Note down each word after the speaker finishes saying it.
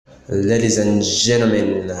Ladies and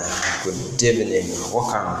gentlemen, good evening.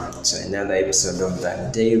 Welcome to another episode of the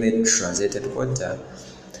Daily Translated Water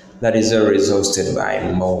that is always hosted by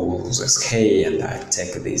Moses K. And I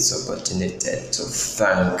take this opportunity to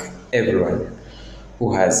thank everyone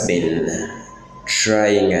who has been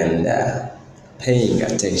trying and paying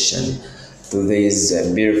attention to these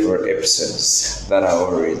beautiful episodes that are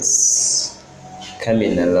always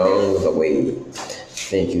coming along the way.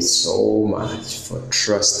 Thank you so much for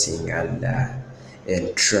trusting and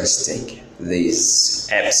entrusting these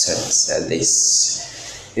episodes.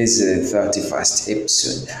 This is the 31st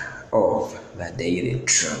episode of the Daily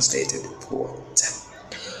Translated Quote.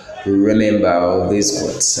 Remember, these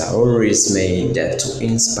quotes are always made to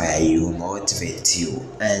inspire you, motivate you,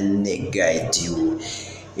 and guide you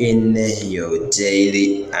in your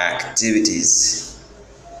daily activities.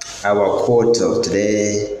 Our quote of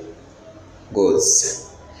today goes,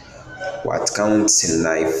 "What counts in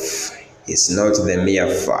life is not the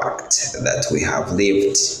mere fact that we have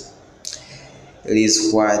lived. It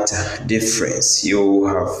is what difference you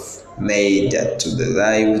have made to the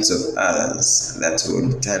lives of others that will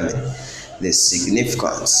determine the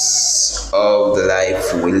significance of the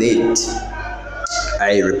life we lead."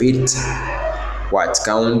 I repeat, what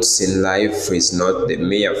counts in life is not the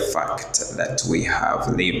mere fact that we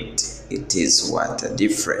have lived. It is what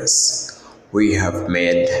difference we have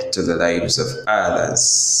made to the lives of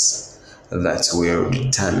others that will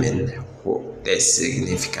determine the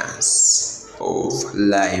significance of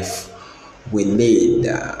life we lead.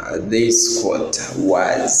 This quote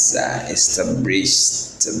was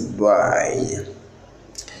established by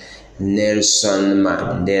Nelson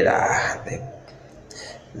Mandela,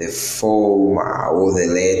 the former or the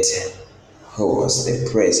late, who was the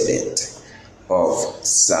president of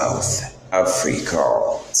South Africa.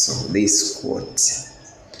 So this quote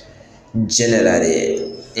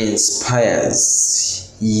generally inspires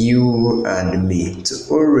you and me to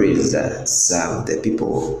always serve the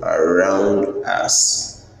people around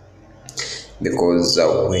us, because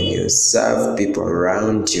when you serve people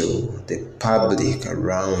around you, the public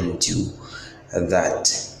around you, that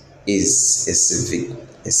is a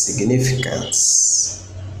significance.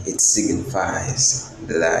 It signifies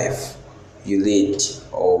the life you lead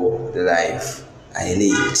or the life I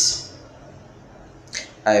lead.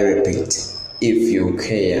 I repeat, if you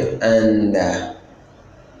care and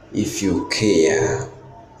if you care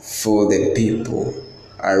for the people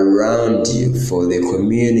around you, for the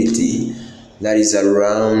community that is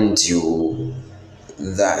around you,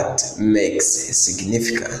 that makes a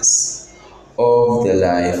significance of the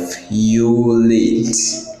life you lead.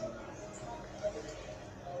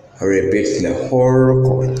 I repeat the whole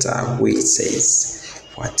quote, which says,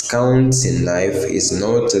 "What counts in life is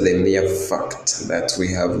not the mere fact that we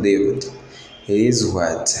have lived. It is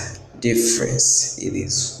what difference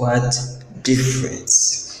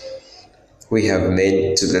we have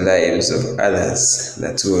made to the lives of others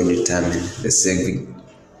that will determine the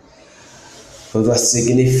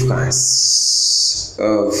significance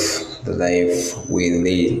of the life we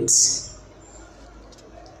lead."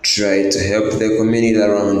 Try to help the community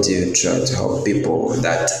around you. Try to help people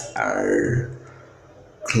that are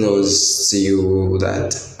close to you,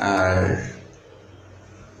 that are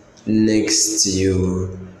next to you,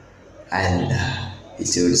 and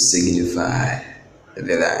it will signify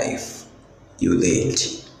the life you lead.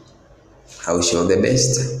 I wish you all the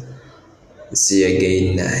best. See you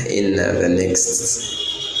again in the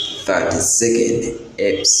next 32nd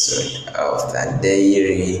episode of the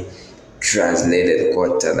Daily Translated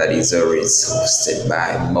Quote that is always hosted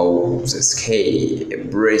by Moses K. A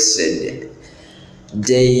blessed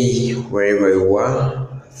day wherever you are.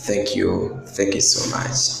 Thank you so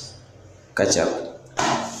much. Catch up.